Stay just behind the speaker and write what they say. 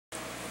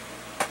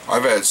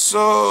I've had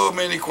so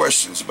many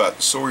questions about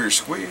the Sawyer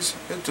Squeeze,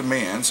 it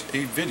demands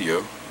a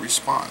video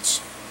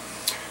response.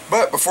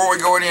 But before we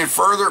go any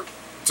further,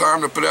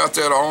 time to put out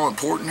that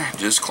all-important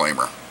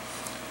disclaimer.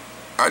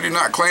 I do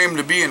not claim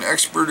to be an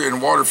expert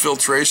in water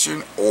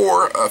filtration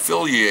or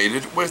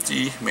affiliated with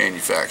the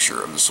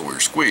manufacturer of the Sawyer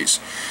Squeeze.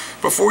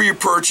 Before you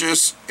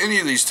purchase any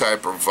of these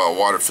type of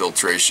water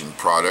filtration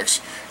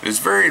products, it is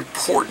very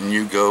important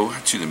you go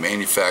to the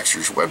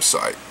manufacturer's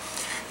website.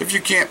 If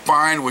you can't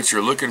find what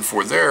you're looking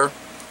for there,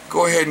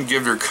 go ahead and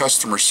give their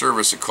customer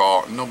service a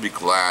call and they'll be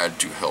glad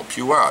to help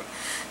you out.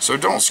 So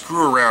don't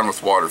screw around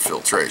with water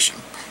filtration.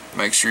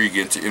 Make sure you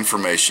get the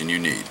information you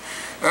need.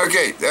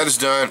 Okay, that is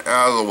done,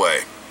 out of the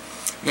way.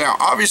 Now,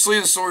 obviously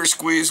the Sawyer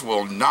Squeeze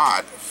will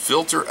not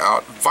filter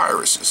out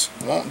viruses.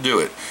 Won't do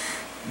it.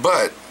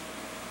 But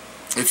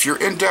if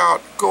you're in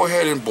doubt, go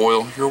ahead and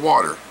boil your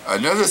water.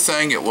 Another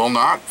thing it will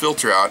not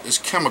filter out is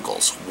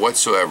chemicals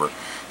whatsoever.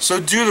 So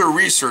do the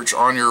research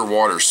on your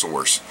water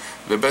source.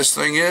 The best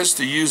thing is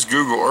to use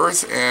Google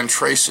Earth and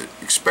trace it,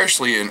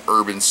 especially in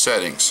urban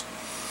settings.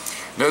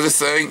 Another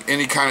thing,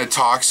 any kind of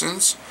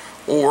toxins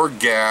or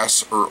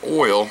gas or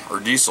oil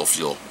or diesel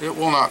fuel, it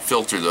will not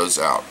filter those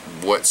out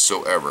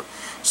whatsoever.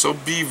 So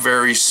be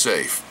very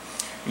safe.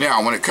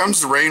 Now, when it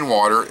comes to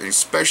rainwater,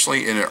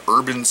 especially in an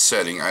urban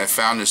setting, I have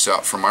found this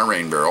out from my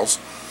rain barrels.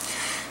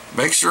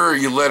 Make sure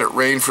you let it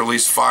rain for at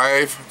least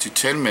 5 to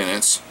 10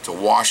 minutes to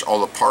wash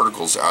all the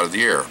particles out of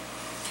the air.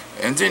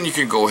 And then you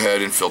can go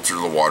ahead and filter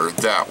the water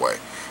that way.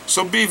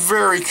 So be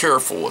very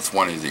careful with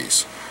one of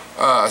these.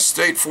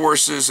 State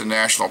forests and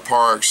national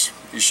parks,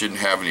 you shouldn't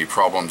have any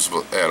problems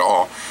with at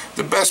all.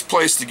 The best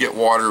place to get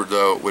water,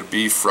 though, would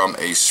be from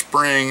a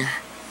spring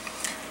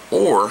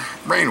or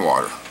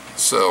rainwater.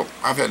 So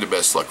I've had the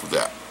best luck with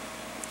that.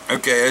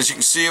 Okay, as you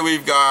can see,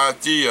 we've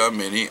got the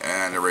mini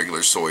and the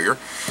regular Sawyer.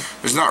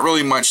 There's not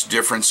really much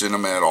difference in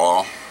them at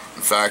all.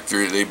 In fact,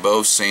 they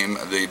both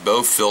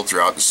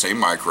filter out the same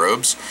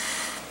microbes.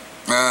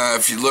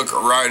 If you look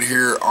right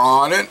here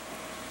on it,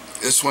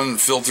 this one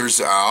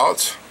filters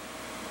out,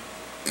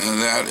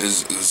 and that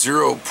is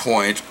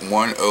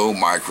 0.10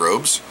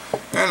 microbes.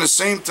 And the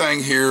same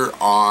thing here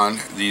on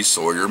the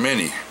Sawyer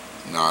Mini.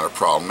 Not a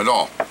problem at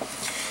all.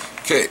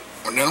 Okay,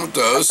 we're done with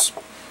those.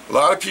 A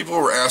lot of people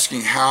were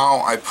asking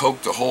how I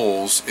poked the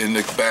holes in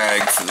the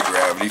bag for the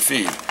gravity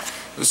feed.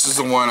 This is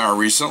the one I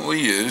recently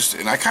used,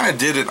 and I kind of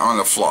did it on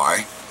the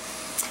fly.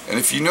 And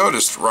if you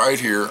noticed right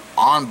here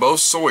on both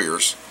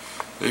Sawyers,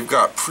 they've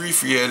got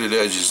pre-filleted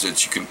edges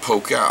that you can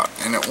poke out,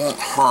 and it won't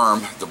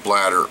harm the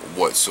bladder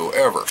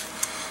whatsoever.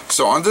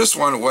 So on this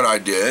one, what I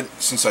did,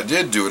 since I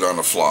did do it on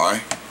the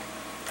fly,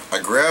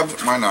 I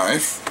grabbed my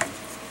knife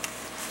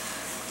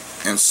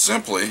and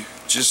simply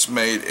just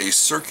made a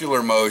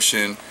circular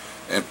motion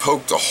and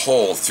poked a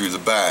hole through the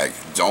bag.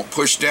 Don't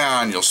push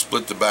down, you'll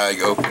split the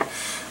bag open.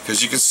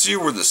 Because you can see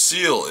where the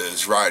seal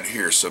is right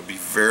here, so be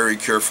very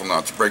careful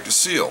not to break the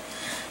seal.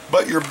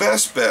 But your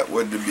best bet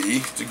would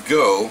be to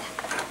go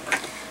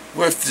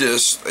with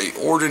just a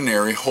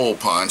ordinary hole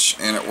punch,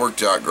 and it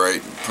worked out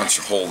great. Punch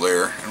a hole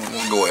there, and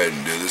we'll go ahead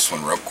and do this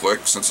one real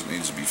quick since it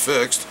needs to be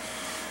fixed.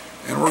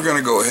 And we're going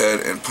to go ahead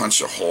and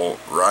punch a hole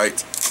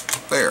right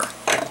there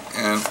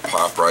and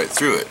pop right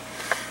through it.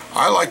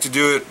 I like to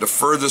do it the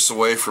furthest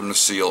away from the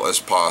seal as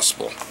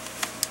possible.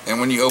 And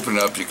when you open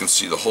it up, you can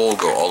see the hole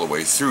go all the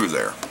way through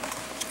there.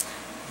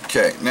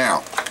 Okay,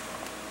 now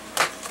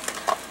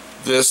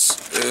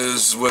this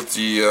is with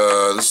the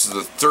this is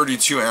the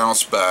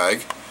 32-ounce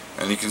bag,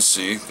 and you can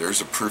see there's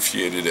a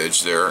perforated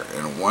edge there,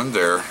 and one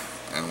there,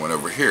 and one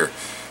over here.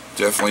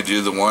 Definitely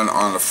do the one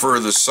on the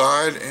furthest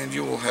side, and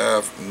you will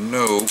have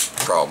no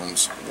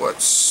problems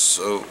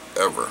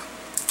whatsoever.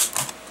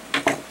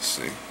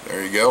 See,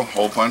 there you go,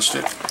 hole punched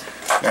it.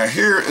 Now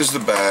here is the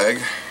bag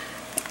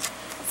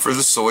for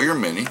the Sawyer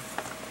Mini,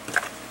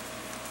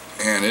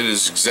 and it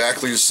is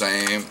exactly the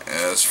same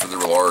as for the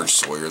large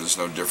Sawyer. There's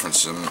no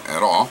difference in them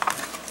at all.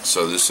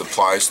 So this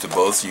applies to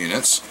both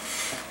units.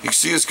 You can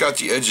see it's got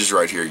the edges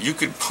right here. You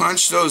could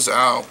punch those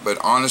out, but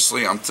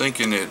honestly I'm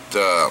thinking it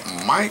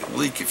might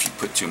leak if you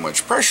put too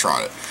much pressure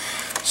on it.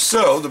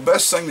 So the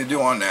best thing to do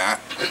on that,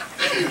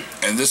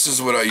 and this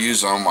is what I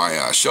use on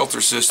my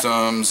shelter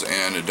systems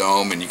and a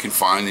dome, and you can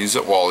find these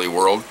at Wally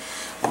World.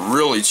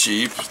 Really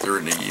cheap. They're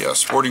in the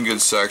sporting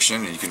goods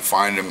section, and you can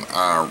find them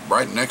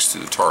right next to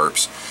the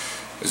tarps.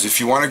 Is if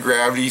you want to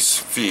gravity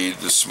feed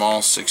the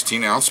small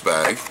 16-ounce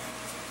bag,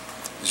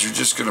 is you're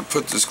just going to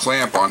put this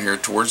clamp on here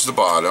towards the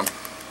bottom,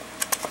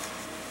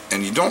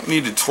 and you don't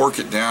need to torque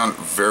it down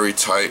very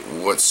tight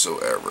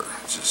whatsoever.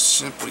 Just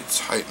simply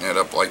tighten it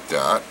up like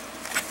that.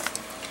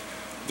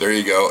 There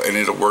you go, and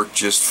it'll work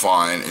just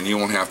fine, and you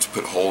won't have to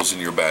put holes in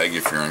your bag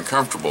if you're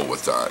uncomfortable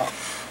with that.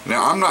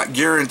 Now, I'm not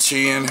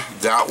guaranteeing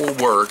that will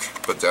work,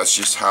 but that's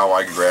just how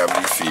I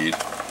gravity feed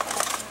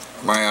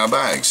my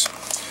bags.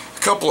 A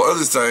couple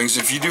other things,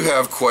 if you do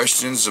have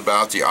questions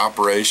about the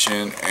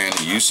operation and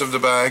the use of the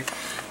bag,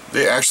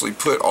 they actually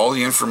put all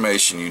the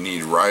information you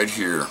need right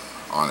here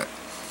on it.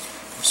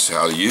 This is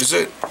how to use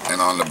it, and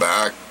on the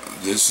back,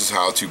 this is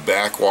how to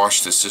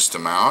backwash the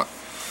system out.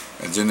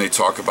 And then they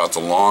talk about the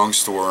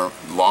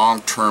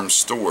long-term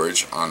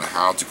storage on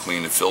how to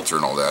clean the filter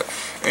and all that.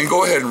 And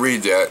go ahead and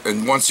read that.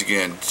 And once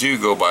again, do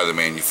go by the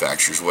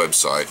manufacturer's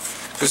website,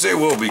 because they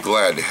will be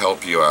glad to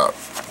help you out.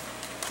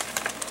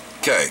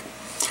 Okay,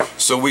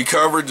 so we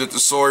covered that the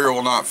Sawyer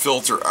will not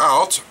filter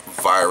out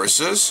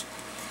viruses,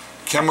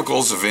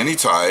 chemicals of any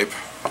type,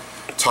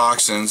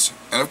 toxins,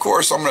 and of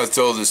course I'm going to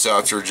throw this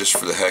out there just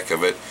for the heck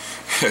of it,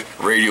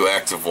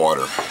 radioactive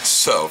water.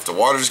 So if the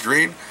water's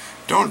green,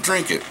 don't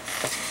drink it.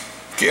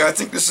 Okay, I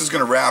think this is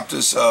going to wrap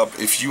this up.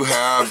 If you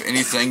have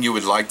anything you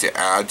would like to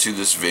add to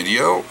this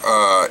video,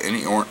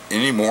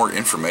 any more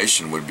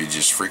information would be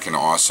just freaking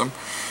awesome.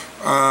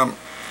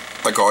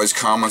 Like always,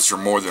 comments are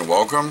more than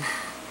welcome.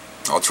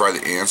 I'll try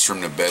to answer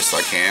them the best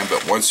I can,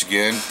 but once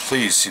again,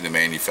 please see the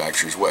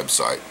manufacturer's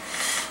website.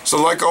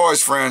 So like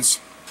always, friends,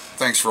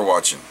 thanks for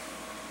watching.